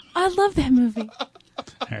I love that movie. All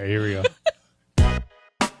right, here we go.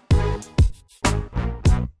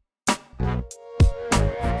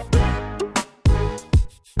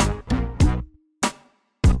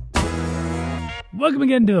 Welcome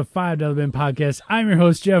again to the $5 Bin Podcast. I'm your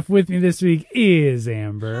host, Jeff. With me this week is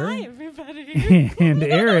Amber. Hi, everybody. And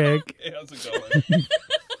Eric. Hey, how's it going?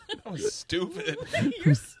 That was stupid.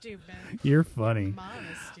 You're stupid. You're funny. Mom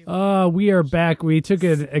is stupid. We are back. We took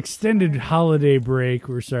an extended holiday break.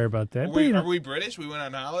 We're sorry about that. Are we British? We went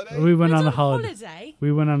on holiday? We went on a holiday. holiday.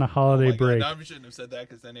 We went on a holiday Oh my break. God, no, I shouldn't have said that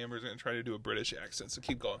because then Amber's going to try to do a British accent. So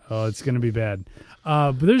keep going. Oh, it's going to be bad.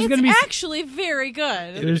 But there's going to be actually very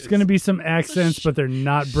good. there's going to be some accents, but they're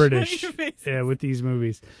not British with these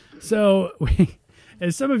movies. So,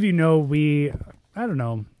 as some of you know, I don't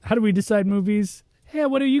know, how do we decide movies? Yeah,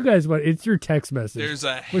 what do you guys want? It's your text message. There's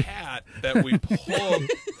a hat that we pull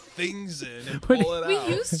things in and pull it out.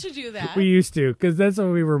 We used to do that. We used to, because that's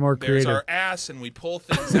when we were more creative. There's our ass, and we pull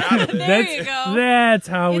things out of it. There you go. That's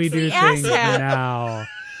how we It's do the ass things hat. now.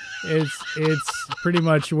 It's pretty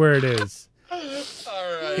much where it is. All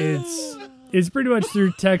right. It's pretty much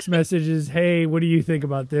through text messages. Hey, what do you think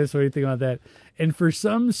about this? What do you think about that? And for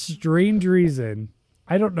some strange reason,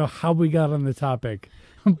 I don't know how we got on the topic,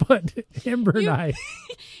 but Amber and I.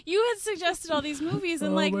 You had suggested all these movies,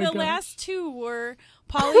 and Oh like my the gosh. last two were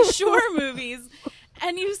Pauly Shore movies.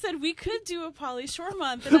 And you said we could do a Pauly Shore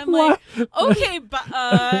month. And I'm like, okay,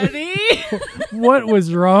 buddy. What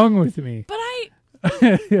was wrong with me? But I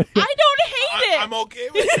don't hate it. I'm okay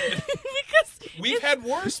with it. because We've had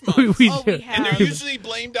worse months. We Oh, do. we and have. they're usually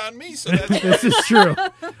blamed on me, so that's This is true.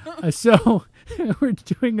 So we're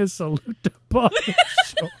doing a salute to Pauly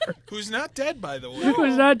Shore. who's not dead, by the way. He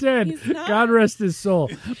was not dead. he's not. God rest his soul.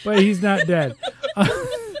 But he's not dead.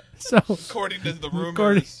 So According to the rumors.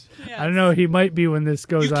 According- I don't know. He might be when this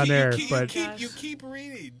goes on air, but you keep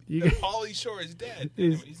reading. You- that Pauly Shore is dead.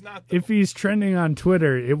 Anyway, he's not. if he's trending on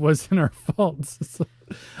Twitter, it wasn't our fault. So,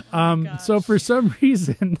 gosh. so for some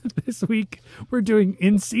reason, this week we're doing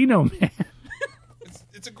Encino Man.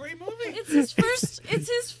 It's a great movie. It's his first. It's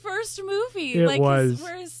his first movie. It like was.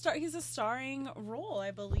 He's a starring role,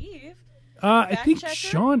 I believe. I think Fact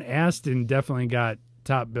checker? Sean Astin definitely got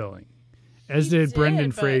top billing, as He did did,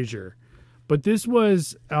 Brendan but- Fraser. But this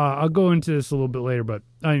was, I'll go into this a little bit later, but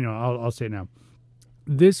I'll say it now.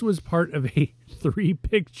 This was part of a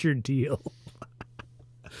 3-picture deal.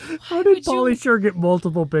 How did Pauly Shore get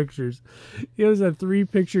multiple pictures? It was a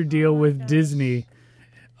 3-picture deal with Disney.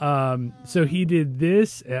 So he did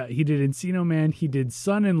this, he did Encino Man, he did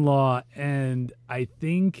Son-in-Law, and I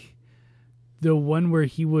think the one where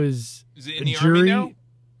he was Is it in the jury. army now?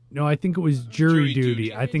 No, I think it was jury Jury duty.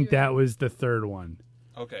 duty. I think that was the third one.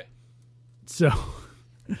 Okay. So,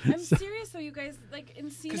 I'm serious though, you guys. Like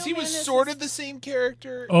Encino Because he Man was is sort of the same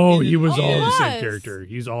character. he was Oh, all he the same was. character.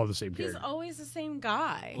 He's all the same He's character. always the same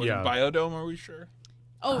guy. Was it Yeah. Biodome, are we sure?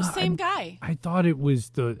 Oh, same guy. I thought it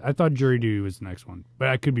was I thought jury duty was the next one, but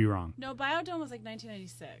I could be wrong. No, Biodome was like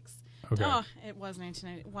 1996. Okay. Oh, it was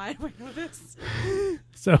 1990. Why do I know this?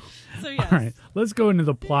 So, So yes. all right, let's go into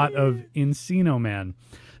the plot of Encino Man.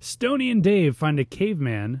 Stoney and Dave find a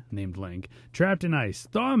caveman named Link trapped in ice,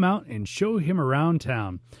 thaw him out, and show him around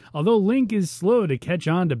town. Although Link is slow to catch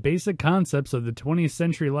on to basic concepts of the 20th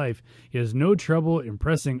century life, he has no trouble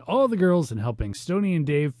impressing all the girls and helping Stoney and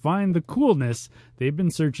Dave find the coolness they've been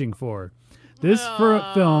searching for. This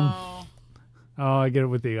film... Oh, I get it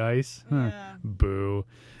with the ice? Huh. Yeah. Boo.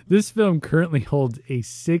 This film currently holds a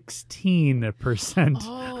 16%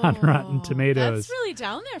 on Rotten Tomatoes. That's really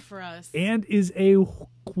down there for us. And is a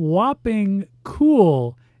whopping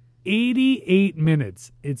cool 88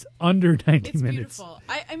 minutes. It's under 90 It's minutes. beautiful.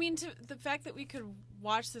 I mean, the fact that we could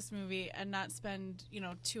watch this movie and not spend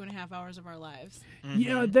 2.5 hours of our lives.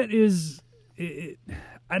 Yeah, that is...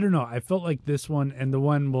 I don't know. I felt like this one and the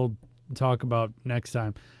one we'll talk about next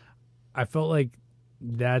time, I felt like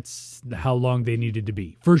that's how long they needed to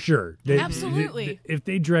be. For sure. Absolutely. If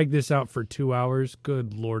they drag this out for 2 hours,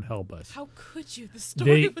 good Lord help us. How could you? The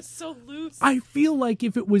story was so loose. I feel like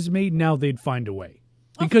if it was made now, they'd find a way.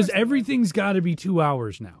 Because everything's got to be 2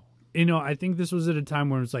 hours now. I think this was at a time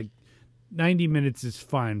where it's like 90 minutes is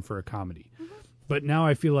fine for a comedy. But now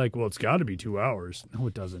I feel like, well, it's got to be 2 hours. No,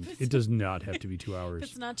 it doesn't. It does not have to be 2 hours.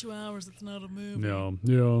 It's not 2 hours. It's not a movie. No.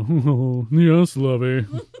 Yeah. Yes, Lovey.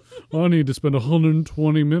 I need to spend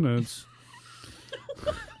 120 minutes.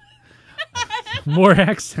 More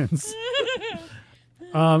accents.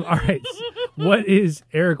 All right.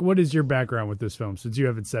 Eric, what is your background with this film, since you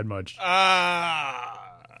haven't said much?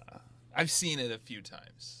 I've seen it a few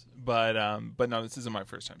times, but no, this isn't my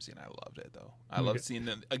first time seeing it. I loved it though. I love seeing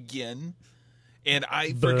it again. And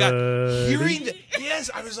I forgot Buddy. hearing that. Yes,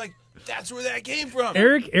 I was like, that's where that came from.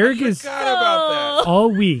 Eric is Forgot about that. all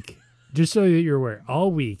week. Just so that you're aware,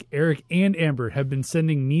 all week, Eric and Amber have been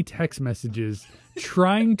sending me text messages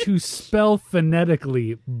trying to spell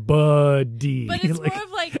phonetically buddy. But it's more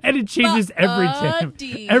of like, and it changes every time.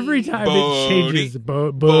 buddy. Every time it changes.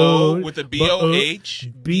 Bo with a B-O-H,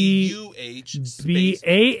 B-U-H, space.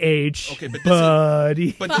 B-A-H, Okay, but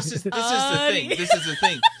buddy. But this is the thing. This is the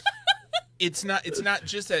thing. It's not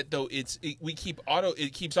just that though. It keeps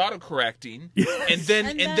auto correcting, and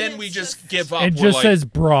then we just give up. It We're just like, says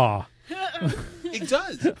bra. It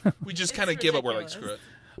does. We just kind of give up. We're like, screw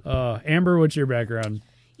it. Amber, what's your background?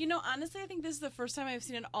 Honestly, I think this is the first time I've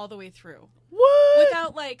seen it all the way through. What?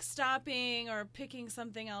 Without, like, stopping or picking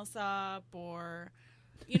something else up or,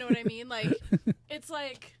 you know what I mean? Like, it's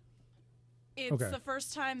Okay. the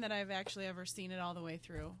first time that I've actually ever seen it all the way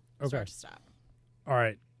through. Okay. Start to stop. All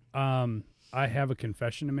right. I have a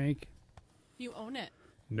confession to make. You own it.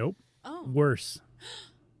 Nope. Oh. Worse.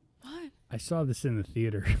 What? I saw this in the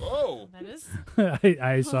theater. Oh, That is?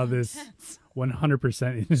 I saw this Intense.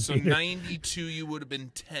 100% in the so theater. 92, you would have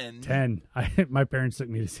been 10. 10. My parents took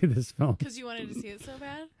me to see this film. Because you wanted to see it so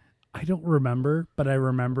bad? I don't remember, but I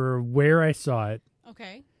remember where I saw it.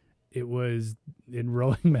 Okay. It was in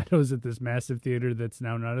Rolling Meadows at this massive theater that's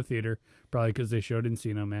now not a theater, probably because they showed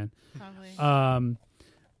Encino Man. Probably.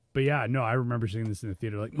 But yeah, no, I remember seeing this in the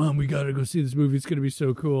theater. Like, Mom, we got to go see this movie. It's going to be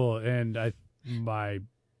so cool. And my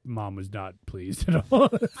mom was not pleased at all.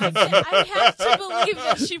 I have to believe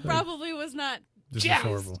that she probably was not. This is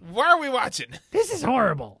horrible. Why are we watching? This is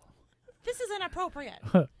horrible. This is inappropriate.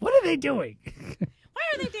 What are they doing? Why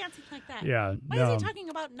are they dancing like that? Yeah. Why no, is he talking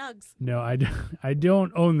about nugs? No, I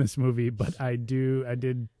don't own this movie, but I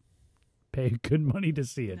did pay good money to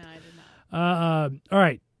see it. No, I did not. All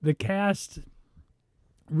right. The cast,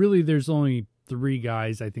 really, there's only 3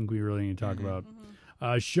 guys I think we really need to talk about.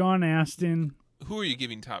 Sean Astin. Who are you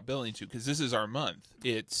giving top billing to? Because this is our month.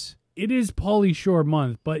 It is Pauly Shore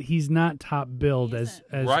month, but he's not top billed as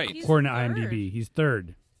Right. according to He's IMDb. He's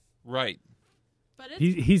third. right. But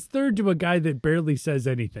it's He's third to a guy that barely says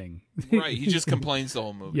anything. Right. He just complains the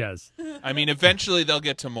whole movie. Yes. I mean, eventually they'll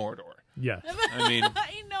get to Mordor. Yes. I mean,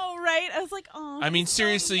 I know, right? I was like, oh. I mean,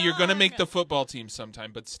 seriously, you're going to make the football team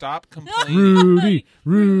sometime, but stop complaining.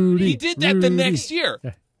 Rudy. He did that the Rudy. next year.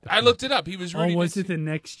 I looked it up. He was Rudy. Oh, was next it the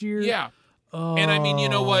next year? Yeah. Oh. And I mean, you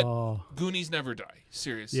know what? Goonies never die.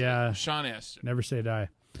 Seriously. Yeah. Sean Astin. Never say die.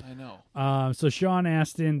 I know. So Sean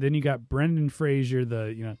Astin, then you got Brendan Fraser,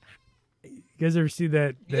 you guys ever see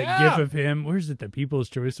that Yeah. gif of him? Where's it? The People's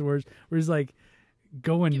Choice Awards, where he's like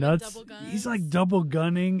going Giving nuts. double guns? He's like double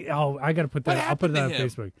gunning. Oh, I gotta put that. I'll put happened that on to him?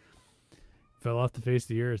 Facebook. Fell off the face of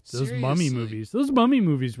the earth. Those Seriously. mummy movies. Those mummy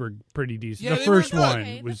movies were pretty decent. Yeah, the they were first good. one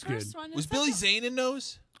Okay, was the good. first one Was is Billy the- Zane in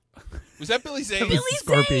those? Was that Billy Zane? That was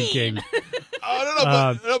Scorpion Zane! King.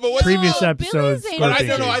 Oh, no, but what's Previous Billy episodes. Zane But was I Scorpion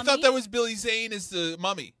don't know. King. I thought that was Billy Zane as the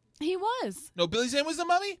mummy. He was. No, Billy Zane was the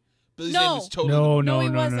mummy? Billy No. Zane was totally No, No, he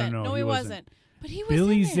no, wasn't. no, No, he wasn't. But he was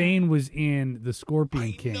Billy in there. Zane was in the Scorpion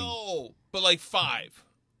I King. know, but like 5.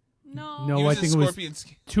 No. No, He I was in think it was Scorpion's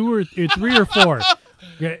 2 or 3 or 4.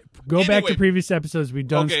 Go back to Anyway. previous episodes. We've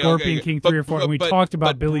done Scorpion King 3 or 4, and we talked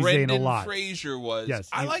about Billy Zane a lot. Brendan Fraser was. Yes,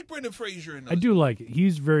 I like Brendan Fraser in those. I do like it.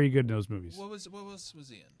 He's very good in those movies. What else was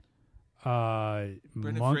he in?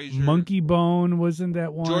 Monkey Fraser. Bone wasn't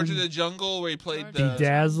that one? George of the Jungle, where he played George the. of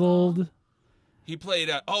Bedazzled. He played.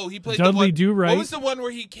 He played Dudley the one. Do-Right. What was the one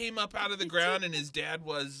where he came up out of the ground and his dad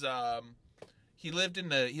was? He lived in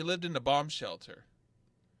the bomb shelter.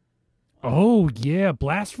 Oh yeah,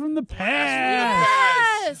 Blast from the Past.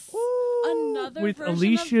 Yes. Ooh, Another with version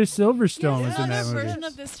Alicia Silverstone Yes, was in that another movie. version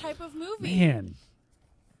of this type of movie. Man,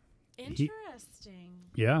 Interesting.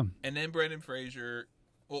 yeah. And then Brendan Fraser.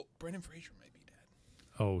 Well, Brendan Fraser might be dead.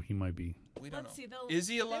 Oh, he might be. We don't Let's know. see. Is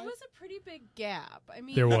he alive? There was a pretty big gap. I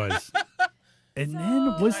mean, There was. And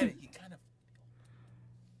then wasn't He kind of.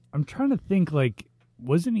 I'm trying to think, like,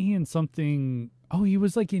 wasn't he in something? Oh, he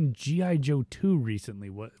was like in G.I. Joe 2 recently.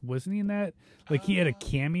 Wasn't he in that? Like he had a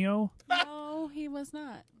cameo. No, he was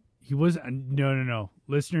not. He was no.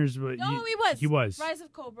 Listeners, No, he was. He was. Rise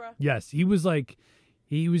of Cobra. Yes, he was like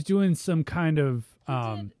he was doing some kind of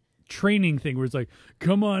did. training thing where it's like,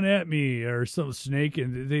 "Come on at me" or some snake,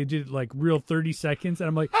 and they did like real 30 seconds, and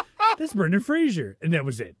I'm like, "That's Brendan Fraser," and that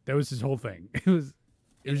was it. That was his whole thing. It was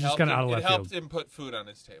just kind of out of left It helped field. him put food on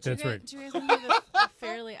his table. That's right. Do you guys know who the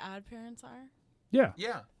Fairly Odd Parents are? Yeah,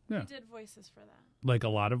 Yeah. yeah. Who did voices for that? Like a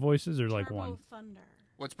lot of voices or like Turbo one. Thunder.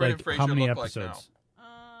 What's Brendan Like Fraser how many look episodes? like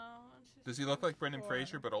now? Does he look like Brendan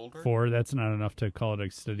Fraser but older? 4. That's not enough to call it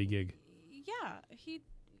a steady gig. Yeah,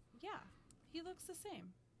 He looks the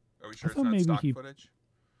same. Are we sure it's thought not maybe stock he- footage?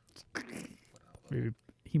 Maybe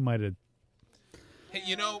he might have. Hey,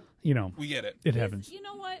 we get it. It happens. You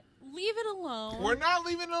know what? Leave it alone. We're not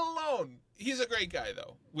leaving it alone. He's a great guy,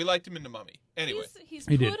 though. We liked him in The Mummy. Anyway, he's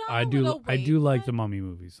He put did. on I a do. little I weight, do like but the Mummy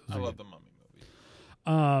movies. Those I are love good. the Mummy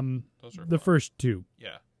movies. Those are The fun. first two.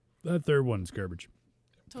 Yeah. The third one's garbage.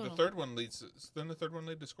 Total. The third one leads. Then the third one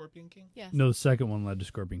lead to Scorpion King. Yes. No, the second one led to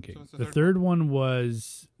Scorpion King. So it's the the third one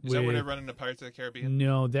was. Is that where they with- run into Pirates of the Caribbean?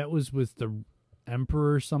 No, that was with the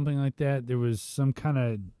Emperor or something like that. There was some kind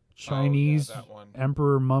of Chinese that one.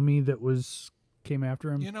 Emperor mummy that came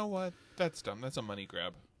after him. You know what? That's dumb. That's a money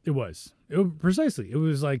grab. It was. Precisely. It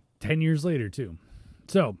was like 10 years later, too.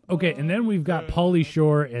 So, okay, and then we've got Pauly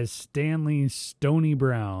Shore as Stanley Stony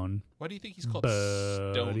Brown. Why do you think he's called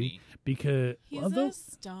Buddy. Stony? Because, He's although, a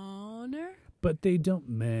stoner. but they don't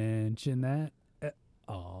mention that at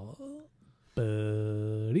all.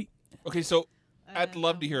 Buddy. Okay, so I'd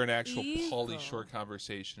love to hear an actual Evil. Pauly Shore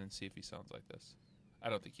conversation and see if he sounds like this. I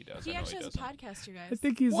don't think he does. He I know actually he has a doesn't. podcast, you guys. I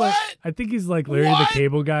think he's What? like Larry What? the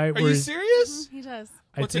Cable Guy. Are where you he's- serious? He does.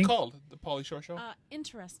 What's it called? The Pauly Shore Show?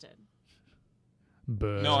 Interested.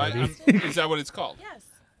 Buddy. No, is that what it's called? Yes.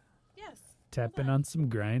 Yes. Tapping on some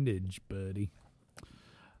grindage, buddy.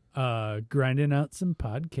 Grinding out some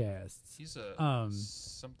podcasts. He's a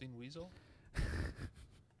something weasel.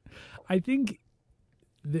 I think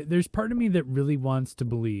there's part of me that really wants to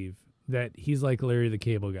believe that he's like Larry the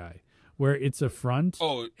Cable Guy, where it's a front,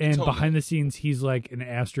 Oh, and totally. behind the scenes he's like an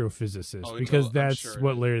astrophysicist, Oh, because I'm that's sure it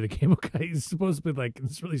what is. Larry the Cable Guy is supposed to be, like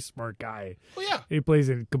this really smart guy. Oh yeah, He plays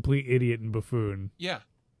a complete idiot and buffoon, yeah.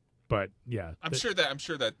 but yeah, I'm sure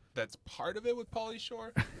that that's part of it with Pauly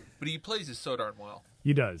Shore, but he plays it so darn well.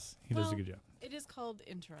 he does. He does a Well, good job. It is called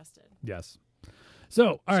Interested. Yes.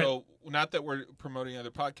 So, all right. So not that we're promoting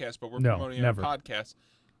other podcasts, but we're No, promoting never. other podcasts.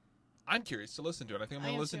 I'm curious to listen to it. I think I'm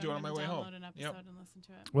going to listen to it on my way home. Download an episode and listen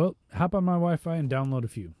to it. Well, hop on my Wi-Fi and download a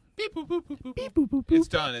few. Beep, boop, boop, boop, boop, Beep, boop. boop, boop, boop. It's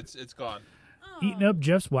done. It's gone. Eating up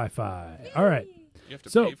Jeff's Wi-Fi. All right. You have to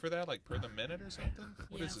So- pay for that, like per the minute or something.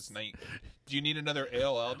 What is Yes. this night? Do you need another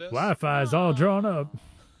AOL disc? Wi-Fi is all drawn up.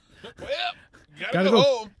 Well, gotta, Gotta go, go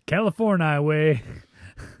home. California way.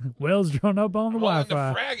 Wells drawn up on the Well, in the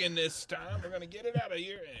Wi-Fi. fragging this time. We're gonna get it out of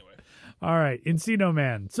here anyway. All right, Encino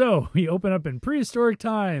Man. So we open up in prehistoric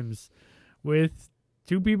times with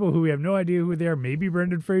two people who we have no idea who they are. Maybe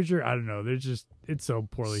Brendan Fraser. I don't know. It's so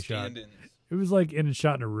poorly shot. Stand-ins. It was like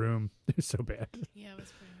shot in a room. It was so bad. Yeah, it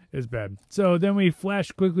was pretty. It's bad. So then we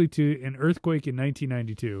flash quickly to an earthquake in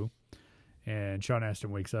 1992, and Sean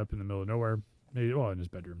Astin wakes up in the middle of nowhere, in his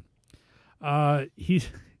bedroom.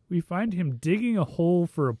 We find him digging a hole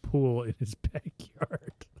for a pool in his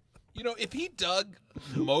backyard. You know, if he dug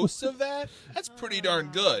most of that, that's pretty darn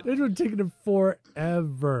good. It would have taken him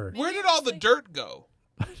forever. Where did all the dirt go?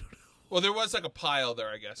 I don't know. Well, there was like a pile there,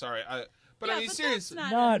 I guess. All right, but Yeah, I mean, but seriously.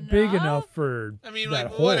 that's Not big enough for. I mean, that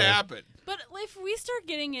like, hole. what happened? But if we start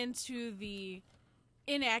getting into the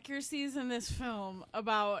inaccuracies in this film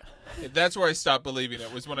about That's where I stopped believing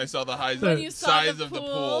it. Was when I saw the When you saw size the of the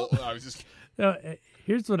pool. pool. I was just.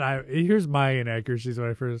 Here's my inaccuracies when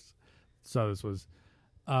I first saw this was,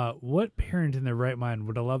 what parent in their right mind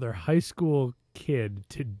would allow their high school kid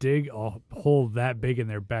to dig a hole that big in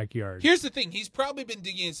their backyard? Here's the thing. He's probably been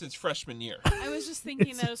digging it since freshman year. I was just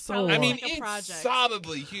thinking that it was so probably I long. mean, like a it's project.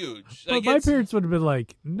 solidly huge. But Like, my it's- parents would have been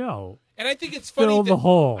like, no, and I think it's funny. fill the that-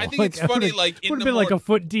 hole. I think it's funny. Like in would the have been like mor- a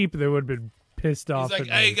foot deep. They would have been pissed off. He's like,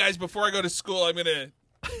 and hey guys, before I go to school, I'm gonna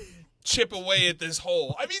chip away at this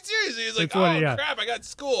hole. I mean, seriously, he's like, That's what- oh yeah. crap, I got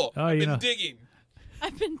school. Oh, I've you been know. digging.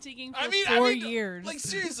 I've been digging for I mean, 4 years. Like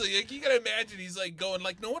seriously, like you gotta imagine he's like going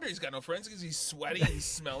like, no wonder he's got no friends because he's sweaty and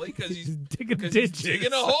smelly because he's digging he's ditches.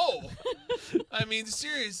 digging a hole. I mean,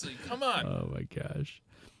 seriously, come on. Oh my gosh.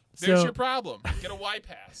 There's So- your problem. Get a Y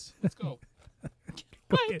pass. Let's go.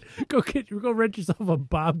 Go rent yourself a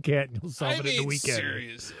bobcat and you'll solve I it in mean, the weekend.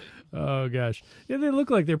 seriously. Oh gosh. Yeah, they look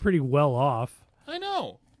like they're pretty well off. I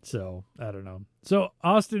know. So I don't know. So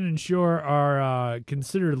Austin and Shore are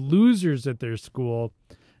considered losers at their school,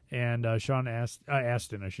 and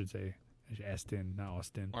Aston, I should say, Aston, not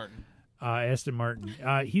Austin. Martin. Aston Martin.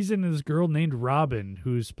 He's in this girl named Robin,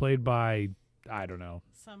 who's played by I don't know.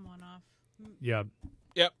 Someone off. Yeah,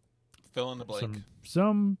 Yep. Fill in the blank.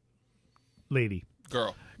 some lady,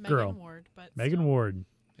 Girl. Megan Girl. Ward, but Megan still. Ward.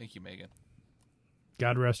 Thank you, Megan.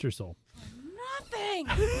 God rest her soul. Nothing.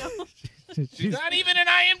 No. She's not even an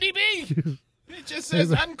IMDb. It just says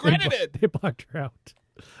They uncredited. blocked her out.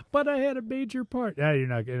 But I had a major part. Yeah, you're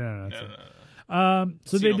not. No. No.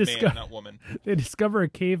 So See, they no discover. man, not woman. They discover a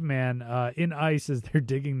caveman in ice as they're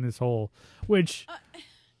digging this hole, which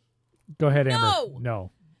Go ahead, Amber. No.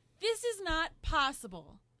 No. This is not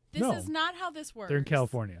possible. This No. is not how this works. They're in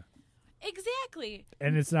California. Exactly.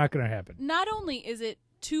 And it's not going to happen. Not only is it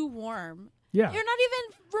too warm, Yeah. you're not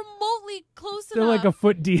even remotely close They're enough. like a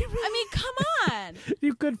foot deep. I mean, come on.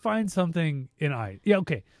 You could find something in ice. Yeah,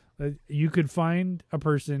 okay. You could find a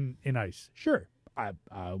person in ice. Sure. I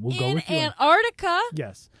will go In with you. Antarctica.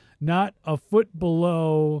 Yes. Not a foot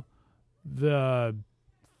below the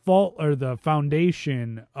fault or the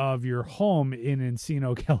foundation of your home in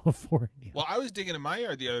Encino, California. Well, I was digging in my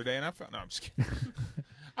yard the other day, and I found. No, I'm just kidding.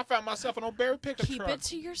 I found myself an old berry pickup Keep truck. it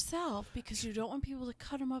to yourself because you don't want people to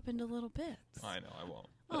cut them up into little bits. I know, I won't.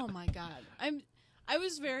 Oh my God. I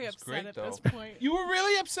was very upset great, at though. this point. You were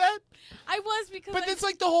really upset? I was because But it's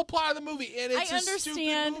like the whole plot of the movie, and it's I a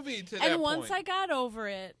understand. stupid movie to that And once point. I got over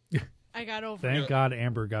it, I got over it. Thank God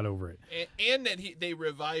Amber got over it. And that they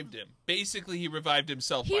revived him. Basically, he revived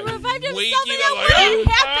himself. He by revived himself waking and up then like, what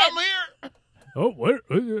 "Oh, happened?" I'm here. Oh,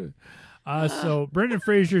 what? So Brendan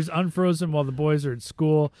Fraser's unfrozen while the boys are at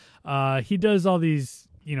school. He does all these,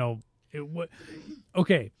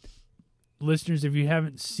 okay, listeners, if you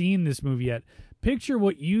haven't seen this movie yet, picture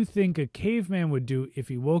what you think a caveman would do if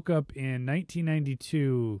he woke up in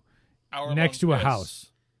 1992 next to a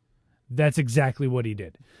house. That's exactly what he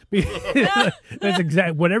did. That's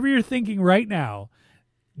exactly whatever you're thinking right now.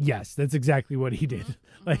 Yes, that's exactly what he did.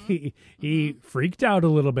 Like he freaked out a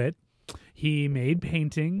little bit. He made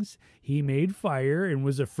paintings. He made fire and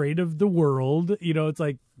was afraid of the world. It's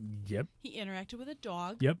like, yep, He interacted with a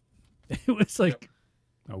dog, yep. It was like,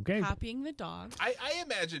 okay. copying the dog. I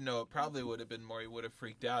imagine, no, it probably would have been more. He would have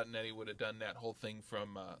freaked out, and then he would have done that whole thing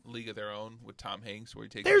from League of Their Own with Tom Hanks, where he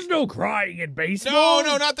takes. There's no crying in baseball.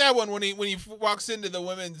 No, not that one. When he walks into the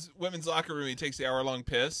women's locker room, he takes the hour-long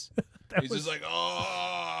piss. He's just like,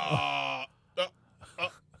 oh.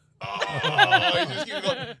 He's just keeps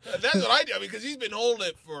going. That's what I do because he's been holding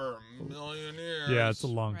it for a million years. Yeah, it's a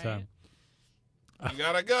long time. You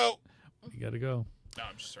gotta go. You gotta go. No,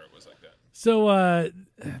 I'm just sorry it was like that. So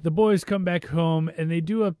the boys come back home and they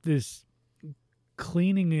do up this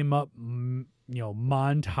cleaning him up,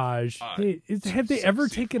 montage. Have they ever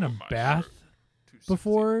taken a bath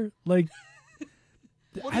before? Like,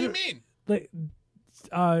 what do you mean? Like,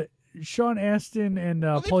 Sean Astin and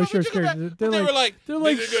Pauly Shore's character, they're like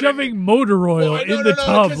shoving motor oil in the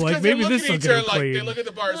tub. Like, maybe this will get clean. They look at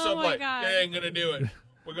the bar soap like, God. they ain't gonna do it.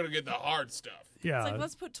 We're gonna get the hard stuff. Yeah, It's like,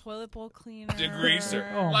 let's put toilet bowl cleaner.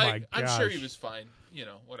 Degreaser. Oh my gosh. I'm sure he was fine.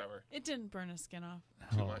 Whatever. It didn't burn his skin off.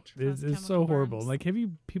 Too much. It's Chemical so horrible. burns. Like, have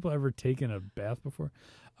you people ever taken a bath before?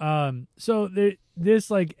 So this,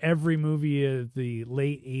 like every movie of the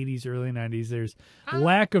late 80s, early 90s, there's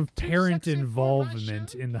lack of parent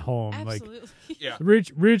involvement in the home. Absolutely. Yeah.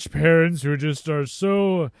 Like rich parents who just are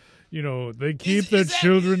so, they keep their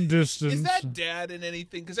children distant. Is that dad in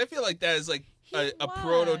anything? Because I feel like that is like a was.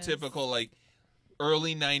 prototypical like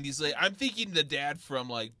early 90s. Like, I'm thinking the dad from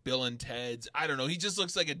like Bill and Ted's. I don't know. He just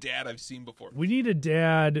looks like a dad I've seen before. We need a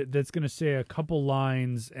dad that's going to say a couple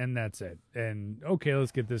lines and that's it. And okay,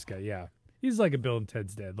 let's get this guy. Yeah. He's like a Bill and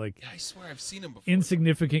Ted's dad. Like, Yeah, I swear I've seen him before.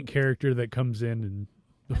 insignificant character that comes in and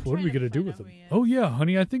what are we trying to going to do find with out him? who he is. Oh yeah,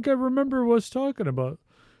 honey, I think I remember what's talking about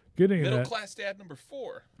getting Middle that. class dad number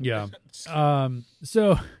 4. Yeah.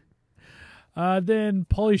 So then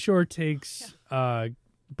Pauly Shore takes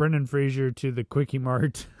Brendan Fraser to the Quickie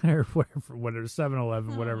Mart or whatever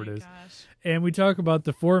 7-Eleven, whatever it is. Gosh. And we talk about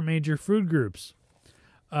the 4 major food groups.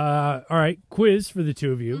 All right, quiz for the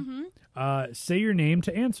two of you. Say your name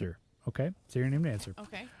to answer. Okay, say your name to answer.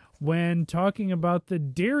 Okay. When talking about the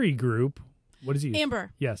dairy group, what is he?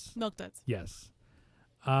 Amber. Yes. Milk duds. Yes.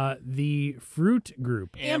 The fruit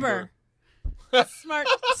group. Amber.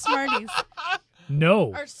 Smarties.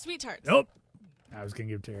 No. Or sweet tarts. Nope. I was gonna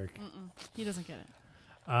give it to Eric. He doesn't get it.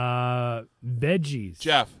 Veggies.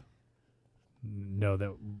 Jeff. No,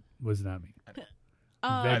 that was not me.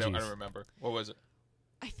 I Veggies. don't remember. What was it?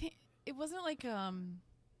 I think it wasn't like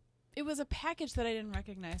it was a package that I didn't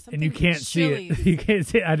recognize. And you can't see it. You can't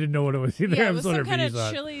see it. I didn't know what it was either. Yeah, I it was some kind of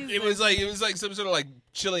chilies. It was like some sort of like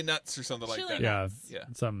chili nuts or something like Chili that. Yeah. nuts. Yeah.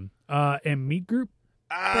 Some. And meat group.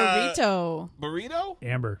 Burrito. Burrito?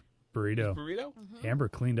 Amber. Burrito. Burrito? Amber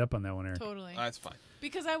cleaned up on that one, Eric. Totally. That's fine.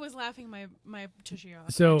 Because I was laughing my tushy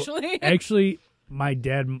off. So actually. my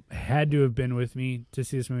dad had to have been with me to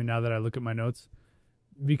see this movie now that I look at my notes,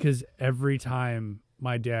 because every time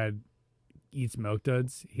my dad eats Milk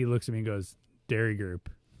Duds, he looks at me and goes, dairy group.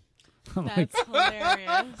 I'm That's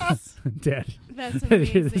hilarious. Dad, That's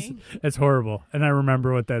amazing. that's horrible. And I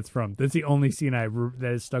remember what that's from. That's the only scene that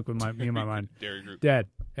has stuck with me in my mind. Dairy group. Dad,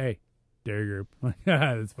 hey, dairy group.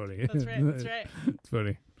 That's funny. That's right. That's right. It's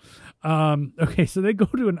funny. Okay, so they go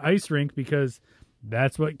to an ice rink because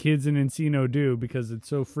that's what kids in Encino do because it's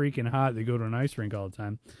so freaking hot. They go to an ice rink all the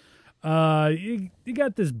time. You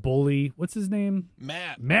got this bully. What's his name?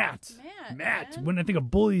 Matt. Matt. When I think of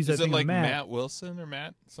bullies, I Is it think like of Matt. Matt Wilson or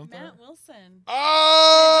Matt something? Matt Wilson.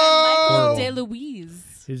 Oh! Michael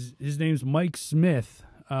DeLuise. His name's Mike Smith.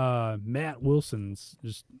 Matt Wilson's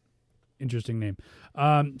just interesting name.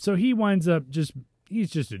 So he winds up he's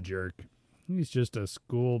just a jerk. He's just a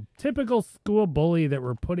typical school bully that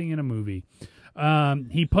we're putting in a movie.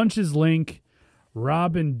 He punches Link.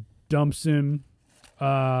 Robin dumps him.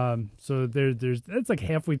 So that's like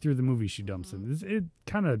halfway through the movie she dumps him. It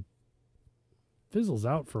kind of fizzles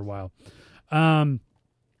out for a while.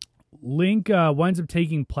 Link winds up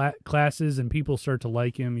taking classes and people start to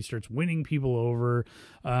like him. He starts winning people over.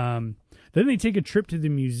 Then they take a trip to the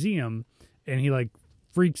museum and he like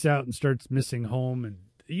freaks out and starts missing home. And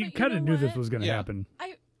you kind of knew this was going to happen.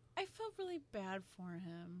 I felt really bad for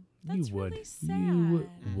him. That's you would. really sad. You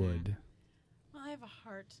would. Well, I have a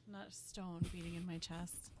heart, not a stone beating in my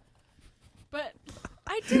chest. But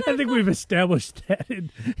I think we've established that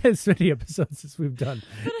in as many episodes as we've done.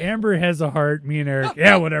 Amber has a heart. Me and Eric,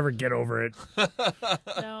 whatever, get over it. No,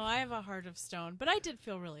 I have a heart of stone. But I did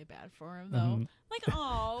feel really bad for him, though. Mm-hmm. Like,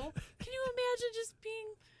 oh, can you imagine just being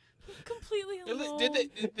completely alone?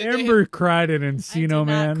 Amber cried in Encino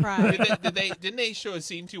Man. Didn't they show a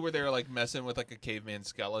scene too where they were like messing with like a caveman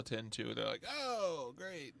skeleton too? They're like, oh,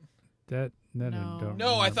 great.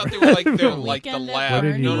 No, I thought they were like the lab.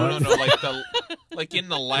 No, like in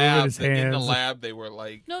the lab. In the lab, they were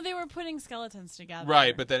like. No, they were putting skeletons together.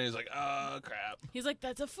 Right, but then he's like, oh crap. He's like,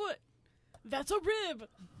 that's a foot, that's a rib.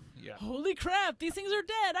 Yeah. Holy crap! These things are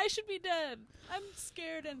dead. I should be dead. I'm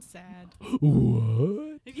scared and sad.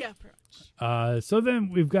 What? Yeah, pretty much. So then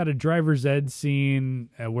we've got a driver's ed scene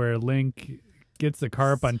where Link gets the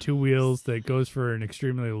car up on two wheels that goes for an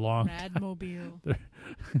extremely long Radmobile.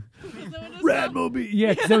 Radmobile.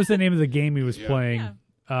 Yeah, because that was the name of the game he was playing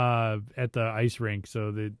at the ice rink.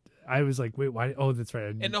 So I was like, wait, why? Oh, that's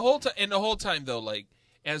right. And the whole time though, like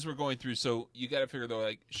as we're going through, so you got to figure though,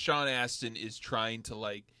 like Sean Astin is trying to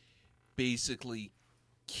like basically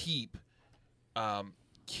keep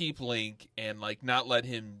Link and like not let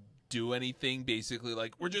him do anything. Basically,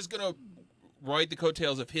 like we're just gonna ride the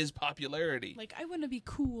coattails of his popularity. Like, I want to be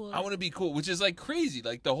cool. I want to be cool, which is like crazy.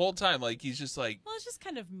 Like the whole time, like he's just like. Well, it's just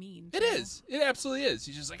kind of mean. It is. It absolutely is.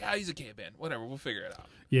 He's just like, he's a caveman. Whatever, we'll figure it out.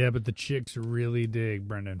 Yeah, but the chicks really dig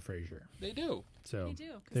Brendan Fraser. They do. So they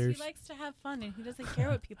do because he likes to have fun and he doesn't care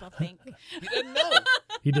what people think. He doesn't know.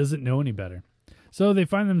 He doesn't know any better. So they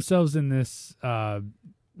find themselves in this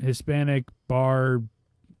Hispanic bar.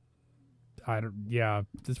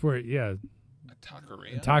 That's where. Yeah.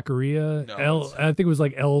 Taqueria. No, I think it was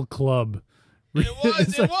like El Club. It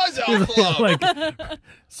was El Club. Like,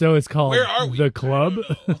 so it's called Where are we? The Club.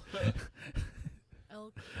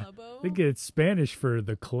 El Clubo. I think it's Spanish for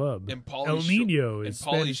the club. And El Nino is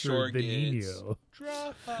Spanish Shore for the Nino.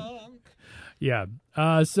 Drunk. Yeah.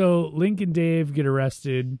 So Link and Dave get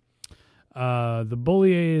arrested. The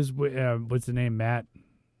bully is what's the name? Matt.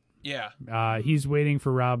 Yeah. He's waiting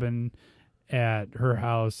for Robin at her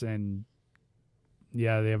house and.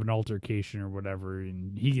 Yeah, they have an altercation or whatever,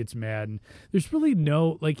 and he gets mad. And there's really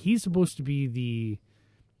he's supposed to be the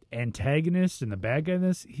antagonist and the bad guy in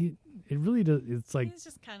this. It really does. It's like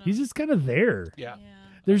he's just kind of there. Yeah.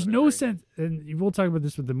 There's no sense, and we'll talk about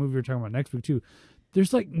this with the movie we're talking about next week too.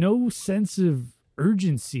 There's like no sense of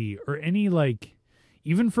urgency or any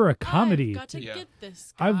even for a comedy. I've got to get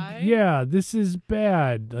this guy. This is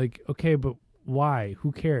bad. Like, okay, but. Why?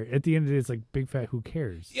 Who cares? At the end of the day, it's like big fat. Who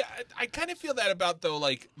cares? Yeah, I kind of feel that about though,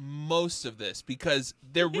 like most of this because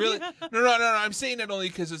they're really no. I'm saying that only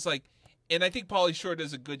because it's like, and I think Pauly Shore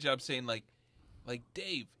does a good job saying like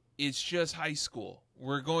Dave, it's just high school.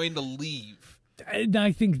 We're going to leave. And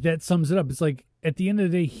I think that sums it up. It's like at the end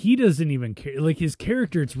of the day, he doesn't even care. Like his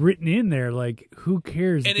character, it's written in there. Like who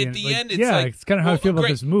cares? And at the end, it's like it's kind of how I feel about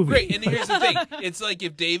this movie. Great. And here's the thing: it's like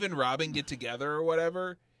if Dave and Robin get together or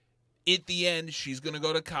whatever. At the end, she's going to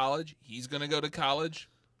go to college. He's going to go to college.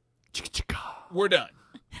 We're done.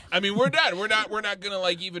 I mean, we're done. We're not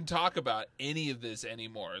going to even talk about any of this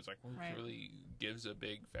anymore. It's like, it really gives a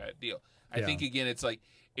big fat deal. I think, again, it's like,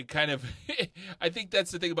 it kind of, I think that's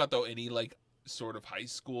the thing about, though, any sort of high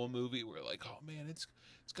school movie where like, oh man, it's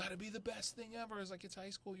got to be the best thing ever. It's like, it's high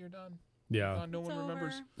school. You're done. Yeah. You're done. No one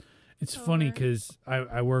remembers. It's funny because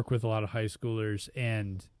I work with a lot of high schoolers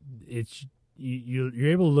and it's,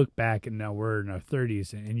 you're able to look back and now we're in our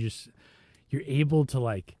 30s and you're able to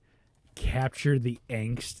capture the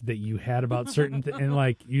angst that you had about certain things, and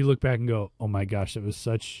like you look back and go, oh my gosh, that was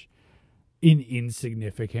such an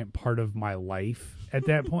insignificant part of my life at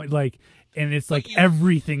that point. Like, and it's like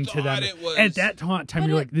everything to them at that time.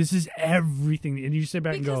 You're like, this is everything, and you sit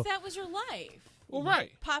back and go, because that was your life. Well,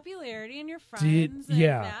 right. Popularity and your friends.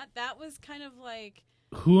 That was kind of like,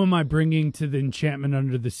 who am I bringing to the Enchantment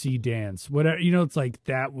Under the Sea dance? Whatever, it's like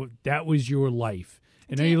that was your life.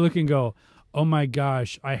 And now you look and go, oh my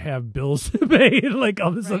gosh, I have bills to pay. Like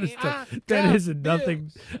all this other stuff. That is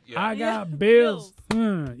nothing. Yeah. I got bills.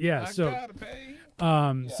 Yeah. I gotta pay.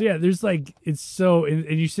 So yeah, there's like, it's so,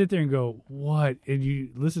 and you sit there and go, what? And you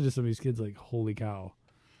listen to some of these kids like, holy cow.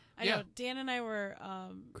 I know. Dan and I were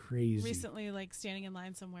crazy recently, like standing in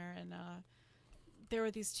line somewhere, and there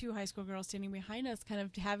were these two high school girls standing behind us, kind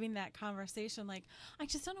of having that conversation. Like, I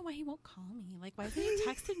just don't know why he won't call me. Like, why hasn't he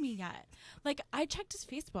texted me yet? Like, I checked his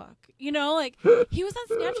Facebook. Like he was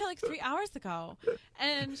on Snapchat like 3 hours ago,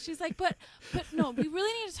 and she's like, but no, we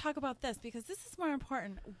really need to talk about this because this is more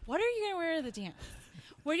important. What are you gonna wear to the dance?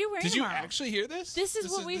 What are you wearing? Did you tomorrow? Actually hear this? This is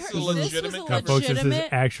what we heard. This is a legitimate Folks, this is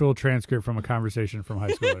actual transcript from a conversation from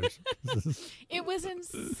high schoolers. It was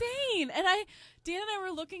insane, and Dan and I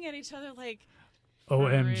were looking at each other like,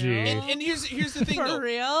 OMG. And here's the thing, though.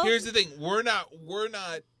 Real? Here's the thing. We're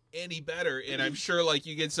not any better. And I'm sure, like,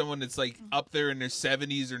 you get someone that's like up there in their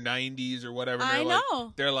 70s or 90s or whatever.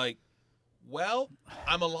 And they're like, well,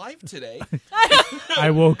 I'm alive today.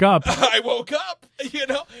 I woke up. I woke up. You're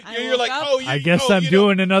like, I guess I'm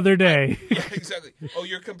doing another day. Yeah, exactly. Oh,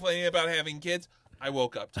 you're complaining about having kids. I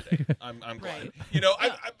woke up today. I'm glad.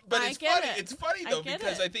 Right. But it's funny. It's funny though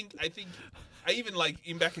because I think I even like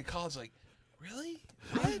even back in college, like, really?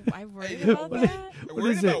 I worried about that.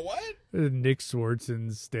 Worried about what? Nick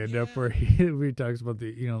Swartzen's stand-up where he talks about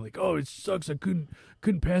the like, oh, it sucks. I couldn't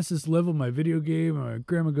pass this level in my video game. And my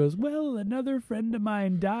grandma goes, well, another friend of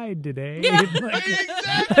mine died today. Yeah.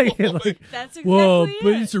 Exactly. That's exactly well, it.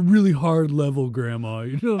 but it's a really hard level, Grandma.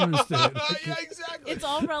 You don't understand. Yeah, exactly. It's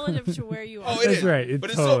all relative to where you are. Oh, it that's is. Right.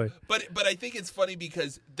 But totally. But I think it's funny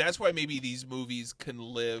because that's why maybe these movies can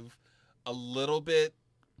live a little bit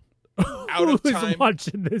out of time. Who was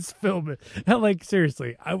watching this film? Like,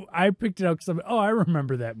 seriously, I picked it up because I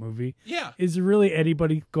remember that movie. Yeah. Is there really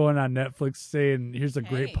anybody going on Netflix saying, here's a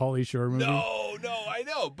great Pauly Shore movie? No, I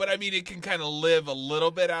know. But I mean, it can kind of live a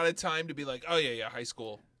little bit out of time to be like, oh, yeah, high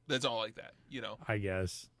school. That's all like that, I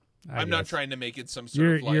guess. I'm not trying to make it some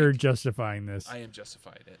sort of like... You're justifying this. I am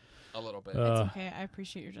justifying it a little bit. It's okay. I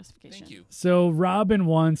appreciate your justification. Thank you. So Robin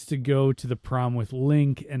wants to go to the prom with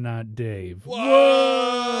Link and not Dave.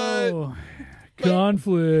 Whoa!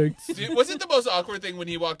 Conflict. Dude, was it the most awkward thing when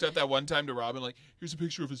he walked up that one time to Robin, like, here's a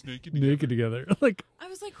picture of us naked together? Like, I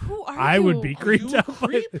was like, who are you? I would be creeped out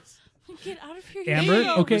by this. Get out of here.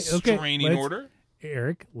 Amber, okay. Restraining order?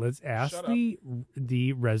 Eric, let's ask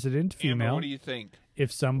the resident female. Amber, what do you think?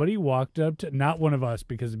 If somebody walked up to, not one of us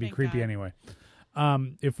because it'd be creepy anyway.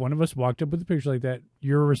 If one of us walked up with a picture like that,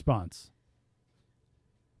 your response?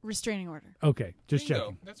 Restraining order. Okay, just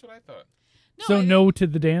checking. That's what I thought. No to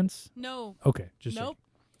the dance? No. Okay, just checking.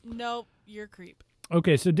 Nope, you're a creep.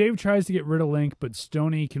 Okay, so Dave tries to get rid of Link, but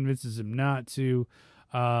Stoney convinces him not to.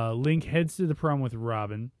 Link heads to the prom with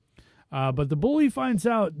Robin. But the bully finds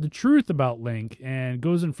out the truth about Link and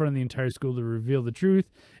goes in front of the entire school to reveal the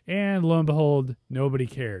truth. And lo and behold, nobody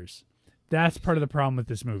cares. That's part of the problem with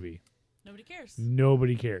this movie. Nobody cares.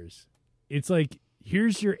 Nobody cares. It's like,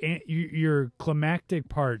 here's your climactic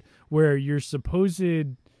part where your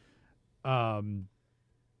supposed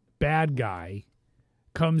bad guy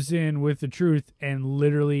comes in with the truth and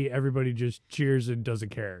literally everybody just cheers and doesn't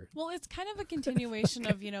care. Well, it's kind of a continuation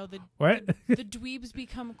of, the what? The dweebs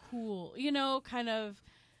become cool, kind of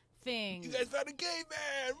thing. You guys found a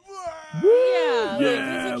caveman! Yeah,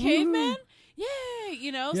 like, he's a caveman? Yay!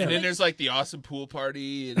 And then there's like the awesome pool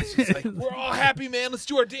party, and it's just like, we're all happy, man. Let's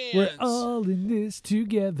do our dance. We're all in this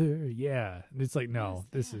together. Yeah. And it's like, no,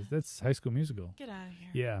 that's High School Musical. Get out of here.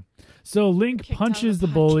 Yeah. So Link punches the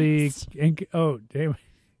bully. And, damn.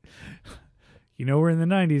 We're in the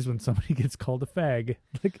 90s when somebody gets called a fag.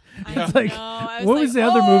 Like, it's like, what was the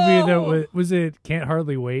other movie that was it? Can't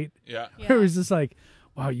Hardly Wait. Yeah. It was just like,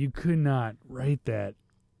 wow, you could not write that.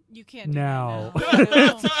 You can't now. Do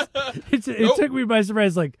that now. It took me by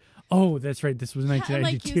surprise. Like, oh, that's right. This was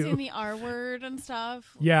 1992. Like using the R word and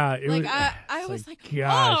stuff. Yeah, I was like,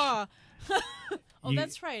 gosh.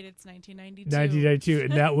 That's right. It's 1992. 1992,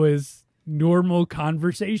 and that was normal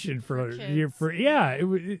conversation for kids.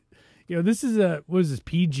 This is what was this,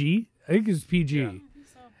 PG? I think it's PG. Yeah, I think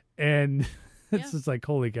so. And it's just like,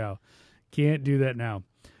 holy cow, can't do that now.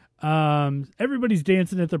 Everybody's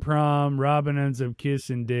dancing at the prom. Robin ends up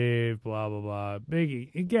kissing Dave. Blah blah blah.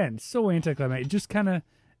 Biggie again. So anticlimactic. It just kind of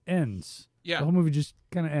ends. Yeah. The whole movie just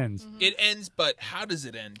kind of ends. It ends, but how does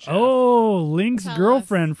it end, Jeff? Oh, Link's Tell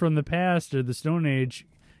girlfriend from the past or the Stone Age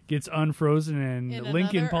gets unfrozen and In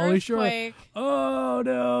Link and another Pauly Shore. earthquake. Oh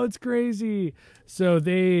no, it's crazy. So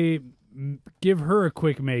they give her a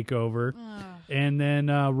quick makeover and then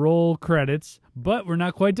roll credits. But we're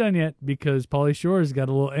not quite done yet because Pauly Shore's got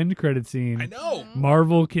a little end credit scene. I know.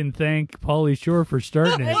 Marvel can thank Pauly Shore for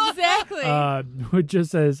starting it. Exactly. Which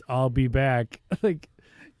just says, I'll be back. Like,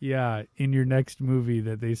 yeah, in your next movie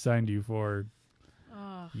that they signed you for.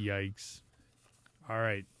 Yikes. All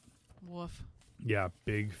right. Woof. Yeah,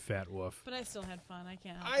 big fat woof. But I still had fun. I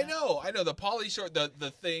can't help I it. know. The Pauly Shore, the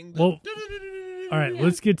thing. Well, all right,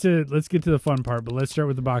 let's get to the fun part, but let's start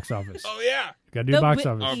with the box office. Oh yeah. Got to do box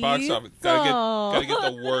office. Our box office. Gotta get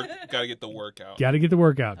the work. Gotta get the work out. Got to get the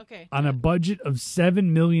workout. Okay. On a budget of $7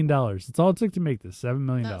 million. That's all it took to make this. $7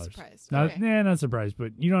 million. Not surprised. Not, Okay. not surprised,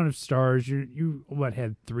 but you don't have stars. You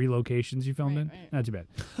had 3 locations you filmed in? Right. Not too bad.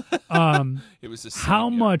 It was a How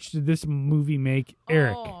scene, much did this movie make,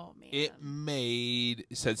 Eric? Oh, man. It made.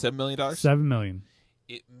 It said $7 million. $7 million.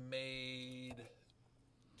 It made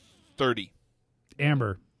 30.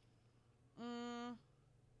 Amber.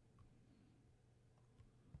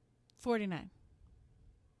 49.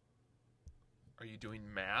 Are you doing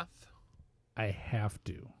math? I have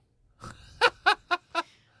to.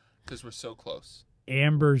 Because we're so close.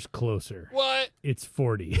 Amber's closer. What? It's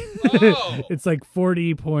 40. Oh. It's like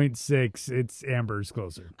 40.6. It's Amber's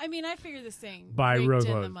closer. I mean, I figured this thing By raked road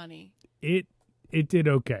in close. the money. It did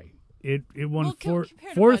okay. It won Well, compared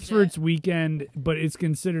to fourth for budget. its weekend, but it's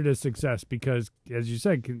considered a success because, as you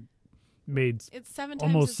said, made It's 7 times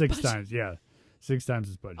almost its 6 budget. times. Yeah, 6 times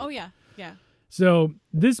its budget. Oh, yeah. Yeah. So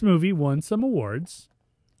this movie won some awards.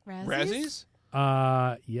 Razzies?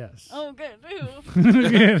 Yes. Oh, good. Ooh.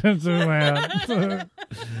 Yeah, that's what I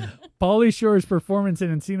Pauly Shore's performance in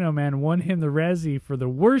Encino Man won him the Razzie for the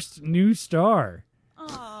worst new star.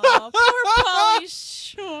 Oh, poor Pauly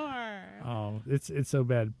Shore. Oh, it's so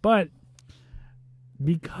bad. But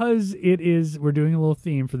because we're doing a little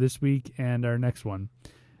theme for this week and our next one.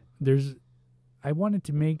 I wanted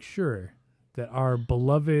to make sure that our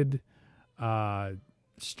beloved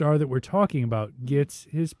star that we're talking about gets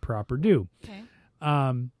his proper due. Okay.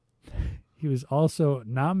 He was also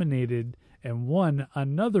nominated and won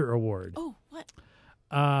another award. Oh, what?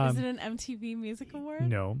 Um, Is it an MTV Music Award?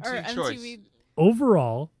 No. Or Teen MTV? Choice.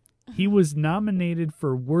 Overall, he was nominated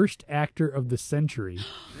for Worst Actor of the Century.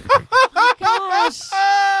 Gosh.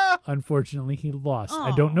 Unfortunately, he lost. I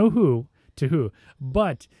Aw. don't know who,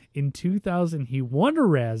 but in 2000, he won a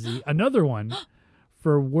Razzie, another one,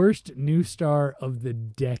 for Worst New Star of the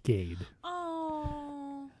Decade.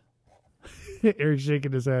 Oh. Eric's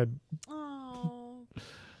shaking his head. Oh.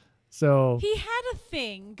 So He had a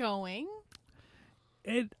thing going.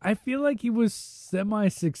 I feel like he was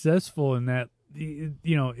semi-successful in that, in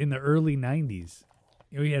the early 90s.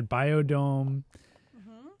 He had Biodome.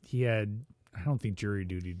 He had, I don't think Jury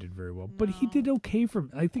Duty did very well, but he did okay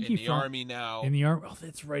I think In he the Army now. In the Army. Oh,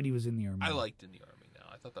 that's right. He was in the Army. I liked In the Army now.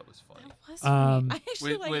 I thought that was funny. That was funny. I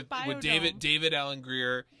actually With like with David Allen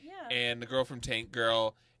Greer Yeah. and the girl from Tank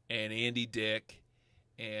Girl and Andy Dick,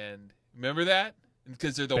 and remember that?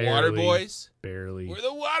 Because they're the Water Barely. Boys. Barely. We're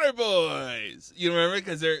the Water Boys. You remember?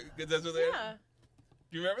 Because that's what they're. Yeah.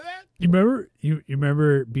 Do you remember that? You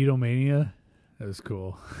remember Beatlemania? That was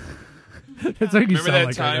cool. That's like you Remember sound that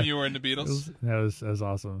like time right you were in the Beatles? now. That was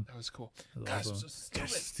awesome. That was cool. That was Gosh, awesome. so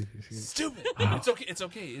stupid. Gosh, Stupid. Wow. It's okay. It's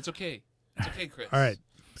okay. It's okay. It's okay, Chris. All right.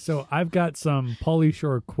 So I've got some Pauly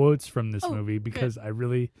Shore quotes from this Oh, movie because I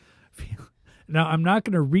really feel. Now I'm not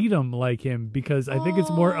going to read them like him because I think it's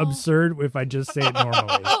more Oh. absurd if I just say it normally.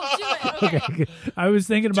 Oh, do it. Okay. Okay. I was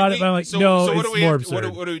thinking about it, but I'm like, no, so what it's do we more have to-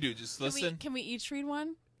 absurd. what do we do? Just Can listen. can we each read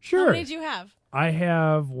one? Sure. How many do you have? I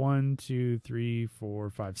have 1, 2, 3, 4,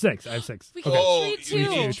 5, 6. I have 6. We can Okay. Oh, read we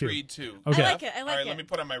two. each read two. Okay. I like it. I All like right, it. let me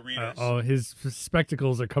put on my readers. His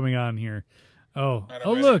spectacles are coming on here. Oh, right,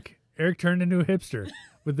 I'm ready. look. Eric turned into a hipster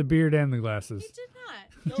with the beard and the glasses. He did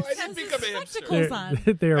not. No, I didn't Has become his a hipster. spectacles They're,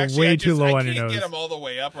 on. they are Actually, way I too low on I your can't nose. get them all the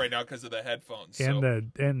way up right now because of the headphones. And so.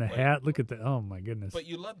 the hat. Look at the. Oh my goodness. But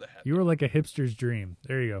you love the hat. You were like a hipster's dream.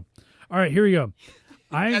 There you go. All right, here we go.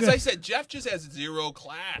 As I said, Jeff just has 0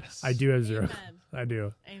 class. I do have 0. Amen. I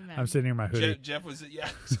do. Amen. I'm sitting in my hoodie. Jeff was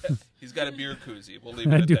he's got a beer koozie. We'll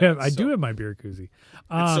leave it at that. I do have my beer koozie.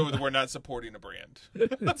 So we're not supporting a brand.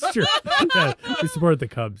 It's true. Yeah, we support the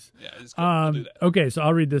Cubs. Yeah, it's good. We'll do that. Okay, so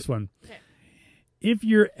I'll read this one. Okay. If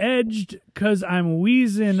you're edged 'cause I'm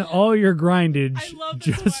wheezing all your grindage, I love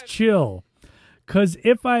this just one. chill. 'Cause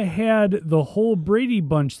if I had the whole Brady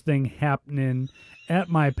Bunch thing happening at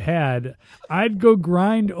my pad, I'd go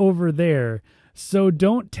grind over there. So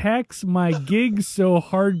don't tax my gig so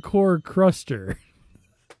hardcore cruster.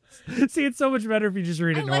 See, it's so much better if you just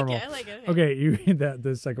read it normal. I like it. Okay, you read that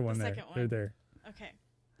the second one The there. second one. Right there. Okay.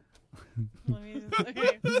 Let me just,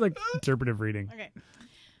 okay. This is like interpretive reading. Okay.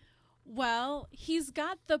 Well, he's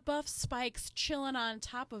got the buff spikes chilling on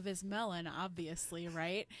top of his melon, obviously,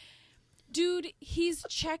 right? Dude, he's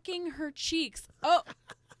checking her cheeks.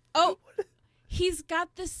 Oh, he's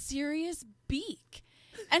got the serious beak.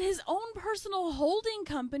 And his own personal holding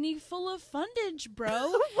company full of fundage,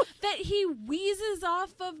 bro, that he wheezes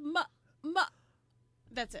off of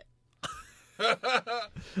That's it.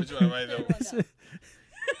 Which one am I though?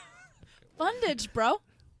 Fundage, bro.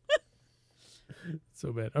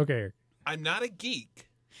 So bad. Okay. I'm not a geek.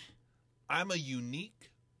 I'm a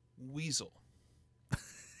unique weasel.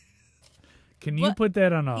 Can you What? put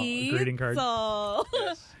that on a greeting card?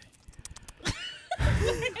 Yes. Get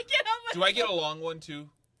on my Do I get a long one too?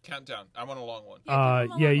 Countdown. I want a long one. Yeah,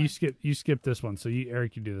 give him a Yeah, long you one. skip this one. So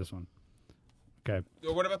Eric, you do this one. Okay.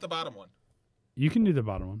 Or what about the bottom one? You can do the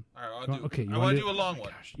bottom one. All right, I'll Go- do. okay, you I wanna want to do- do a long Oh my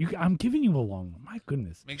one. gosh, I'm giving you a long one. My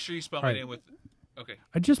goodness. Make sure you spell All my right. name with. Okay.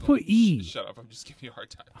 I just put E. Shut up! I'm just giving you a hard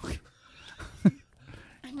time.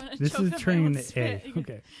 I'm gonna This choke is on my turning own into spit. A.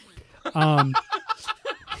 Okay. Um,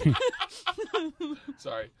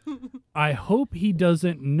 Sorry. I hope he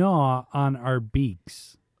doesn't gnaw on our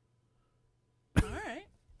beaks. All right.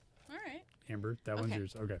 Amber, that one's Okay.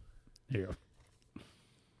 yours. Okay. Here you go.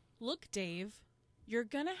 Look, Dave, you're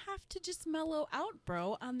gonna have to just mellow out,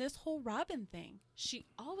 bro, on this whole Robin thing. She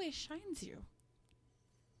always shines you.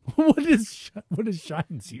 what is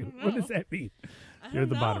shines you? I don't What does know. that mean? I You're at don't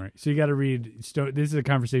the bottom know. right. So you got to read. This is a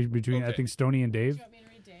conversation between I Okay. think Stoney and Do Dave. you want me to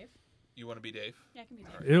read Dave? You want to be Dave? Yeah, I can be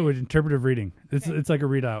Dave. It was interpretive reading. It's Okay. it's like a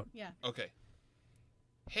readout. Yeah. Okay.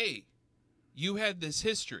 Hey, you had this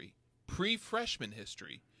history, pre-freshman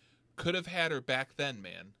history. Could have had her back then,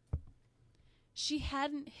 man. She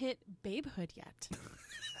hadn't hit babehood yet.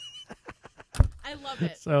 I love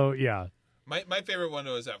it. So yeah, My favorite one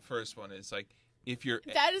was that first one. Is like if you're.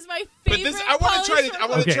 That is my But favorite. this, I want to try to. I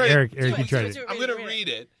want Okay, to try Eric, to. Eric, you tried do it. it. I'm going to read read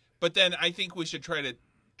it, but then I think we should try to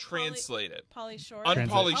translate it. Pauly Shore. On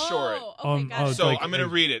Translate. Pauly Shore it. Oh, okay, got it. it's So like- I'm going to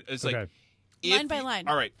read it. It's okay. like Line by line.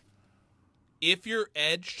 All right. If you're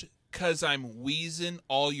edged, 'cause I'm wheezing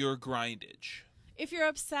all your grindage. If you're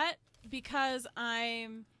upset because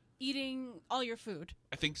I'm eating all your food.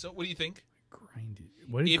 I think so. What do you think? Grinded.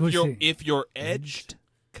 What did If Coach you're say? if you're edged,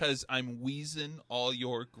 'cause I'm wheezing all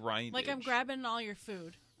your grindage. Like I'm grabbing all your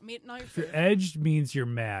food. I'm eating all your If you're food. edged means you're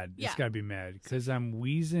mad. Yeah. It's got to be mad because I'm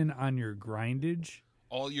wheezing on your grindage.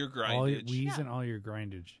 all your All your, grindage. wheezing all your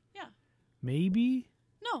grindage. Yeah. Maybe.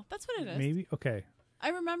 No, that's what it is. Maybe. Okay. I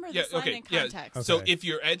remember Yeah. this line Okay. in Yeah. context. So Okay. if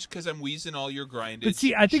you're edged, 'cause I'm wheezing all your grindage. But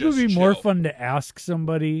see, I think it would be just more chill. fun to ask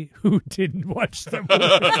somebody who didn't watch the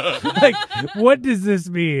movie. Like, what does this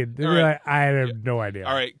mean? They'd All be right. like, I have no idea.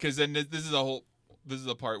 All right, because then this is a whole. This is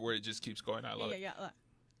the part where it just keeps going. I love it. Yeah.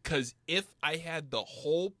 Because if I had the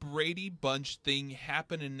whole Brady Bunch thing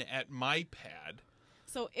happening at my pad,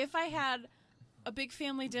 So if I had a big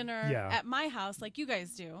family dinner Yeah. at my house like you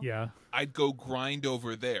guys do, Yeah. I'd go grind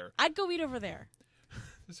over there. I'd go eat over there.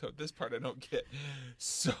 So this part I don't get.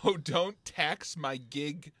 So don't tax my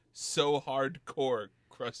gig so hardcore,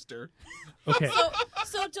 Cruster. Okay.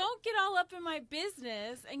 So don't get all up in my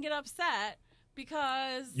business and get upset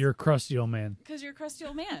because You're a crusty old man. you're a crusty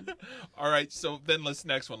old man. All right, so then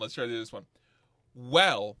next one. Let's try to do this one.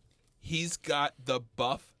 Well, he's got the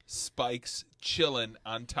buff spikes chilling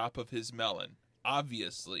on top of his melon.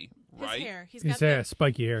 Obviously, His right? hair. He's He's got the,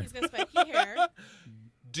 spiky hair. he's got spiky hair.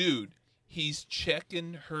 Dude, he's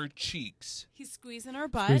checking her cheeks. He's squeezing her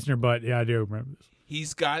butt. Squeezing her butt. Yeah, I do remember this.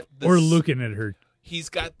 He's got the Or looking at her. He's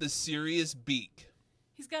got the serious beak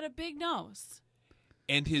He's got a big nose.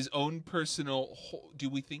 and his own personal. Do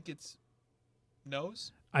we think it's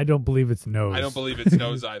nose? I don't believe it's nose. I don't believe it's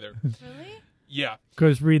nose either. Really? Yeah,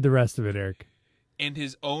 Because read the rest of it, Eric. and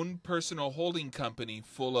his own personal holding company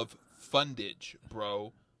full of fundage,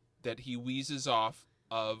 bro, that he wheezes off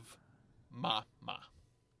of ma.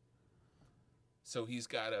 So he's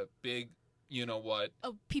got a big, you know what,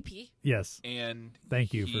 Oh, pee-pee. Yes. and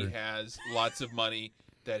Thank you he for- has lots of money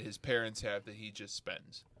that his parents have that he just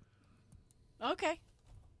spends. Okay.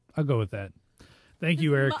 I'll go with that. Thank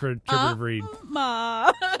you, Eric, for interpretive read.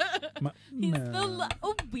 Ma. Ma- He's ma-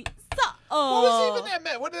 the weasel. What was even that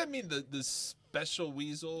meant? What did that mean? The special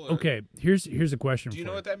weasel? Or, Okay, here's a question Do you for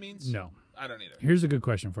know what that means? No. I don't either. Here's a good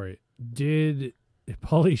question for you. Did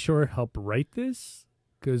Pauly Shore help write this?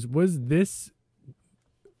 Because was this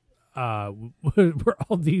were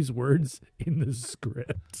all these words in the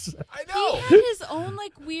script? I know. He had his own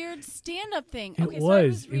like weird stand-up thing. It Okay, so I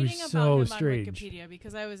was was. It reading was about so him strange. on Wikipedia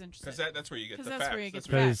because I was interested. Because that's where you get the 'Cause facts. that's where you get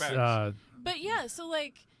the where you Because But yeah, so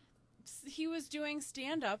like he was doing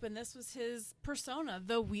stand-up, and this was his persona,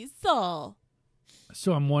 the Weasel.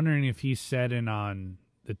 so I'm wondering if he sat in on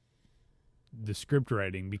the script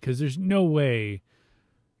writing, because there's no way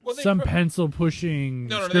Well, they some pro- pencil pushing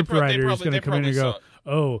No, script they writer is probably- going they to come in and probably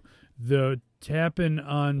go, "Oh, the tapping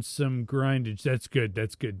on some grindage. That's good.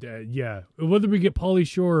 That's good. Yeah. Whether we get Pauly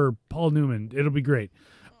Shore or Paul Newman, it'll be great."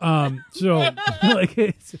 So like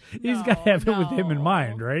he's got to have it with him in No.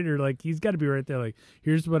 mind, right? Or like he's got to be right there. Like,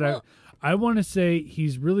 here's what I want to say.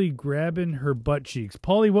 He's really grabbing her butt cheeks.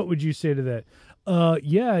 Pauly, what would you say to that?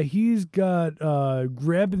 Yeah, he's got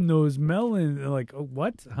grabbing those melon. Like, oh,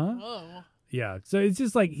 what? Huh? Whoa. Yeah. So it's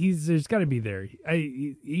just like there's got to be there.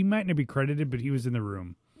 He might not be credited, but he was in the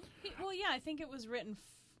room. Well, yeah, I think it was written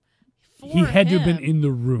for He had to him. have been in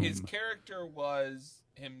the room. His character was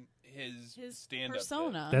his stand-up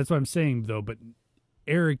persona. That's what I'm saying, though. But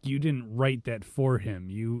Eric, you didn't write that for him.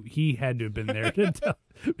 He had to have been there to tell,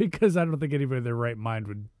 because I don't think anybody in their right mind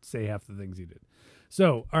would say half the things he did.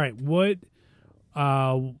 So, all right, what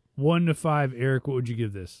 1 to 5, Eric? What would you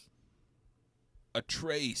give this? A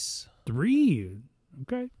trace. 3.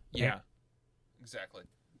 Okay. Yeah, exactly.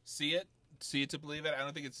 See it to believe it. I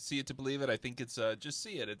don't think it's see it to believe it. I think it's just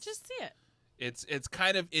see it. It's Just see it. It's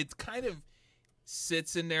kind of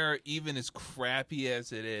sits in there, even as crappy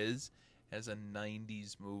as it is, as a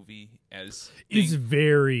 90s movie. It's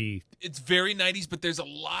very 90s, but there's a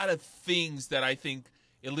lot of things that I think,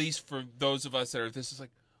 at least for those of us that are, this is like,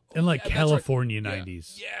 oh, and like yeah, that's California right.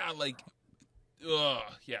 90s. Yeah, like,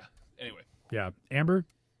 yeah. Anyway, Yeah. Amber?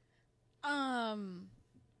 I'd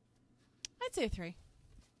say 3.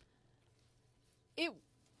 It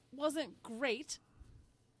wasn't great,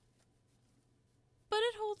 but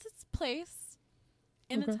it holds its place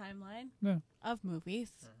in the Okay. timeline Yeah. of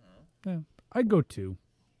movies. Yeah. I'd go 2.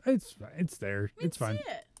 It's there. I mean, It's fine. see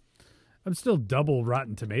it. I'm still double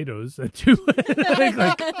Rotten Tomatoes at 2.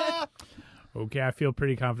 like, okay, I feel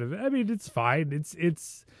pretty confident. I mean, it's fine.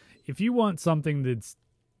 It's if you want something that's,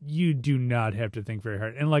 you do not have to think very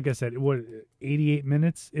hard. And like I said, 88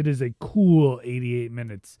 minutes? It is a cool 88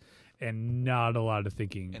 minutes and not a lot of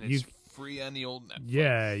thinking. and it's free on the old Netflix.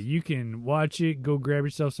 Yeah, you can watch it, go grab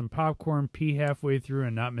yourself some popcorn, pee halfway through,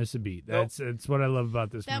 and not miss a beat. That's what I love about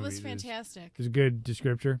this movie. That was fantastic. It's a good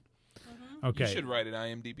descriptor. Okay. You should write an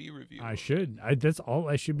IMDb review. I should. That's all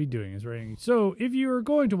I should be doing is writing. So if you are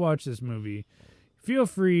going to watch this movie, feel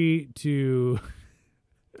free to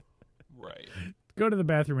Right. go to the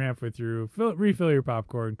bathroom halfway through, refill your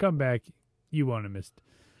popcorn, come back. You won't have missed.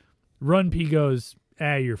 Run P goes,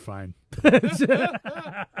 you're fine.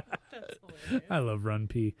 I love Run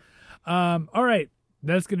P. All right.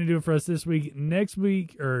 That's going to do it for us this week. Next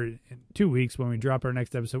week, or in 2 weeks when we drop our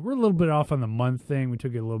next episode, we're a little bit off on the month thing. We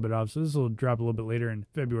took it a little bit off, so this will drop a little bit later in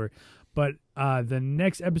February. But the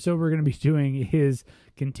next episode we're going to be doing is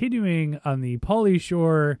continuing on the Pauly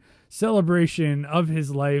Shore celebration of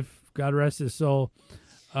his life. God rest his soul.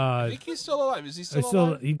 I think he's still alive. Is he still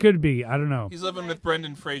alive? He could be. I don't know. He's living with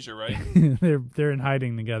Brendan Fraser, right? They're in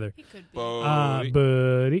hiding together. He could be. Bodie.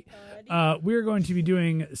 Buddy. We're going to be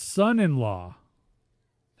doing Son-in-Law.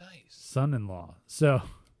 Nice. Son-in-Law. So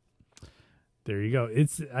there you go.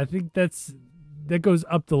 I think that goes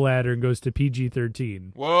up the ladder and goes to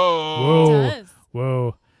PG-13. Whoa. It does.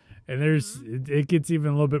 Whoa. And it gets even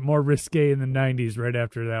a little bit more risque in the 90s right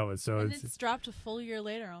after that one. So And it's dropped a full year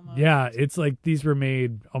later almost. yeah, it's like these were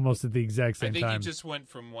made almost at the exact same I think time. he just went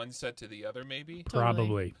from one set to the other, maybe.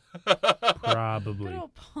 Probably. Good Probably.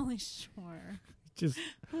 old Pauly Shore. Just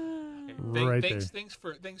right there.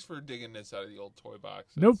 Thanks for digging this out of the old toy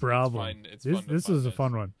box. No problem. It's fun. This was a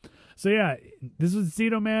fun one. So yeah, this was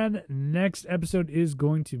Encino Man. Next episode is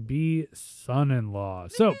going to be Son-in-Law.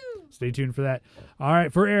 So stay tuned for that. All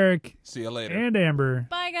right, for Eric See you later. and Amber,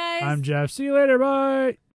 Bye, guys. I'm Jeff. See you later.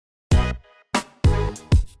 Bye.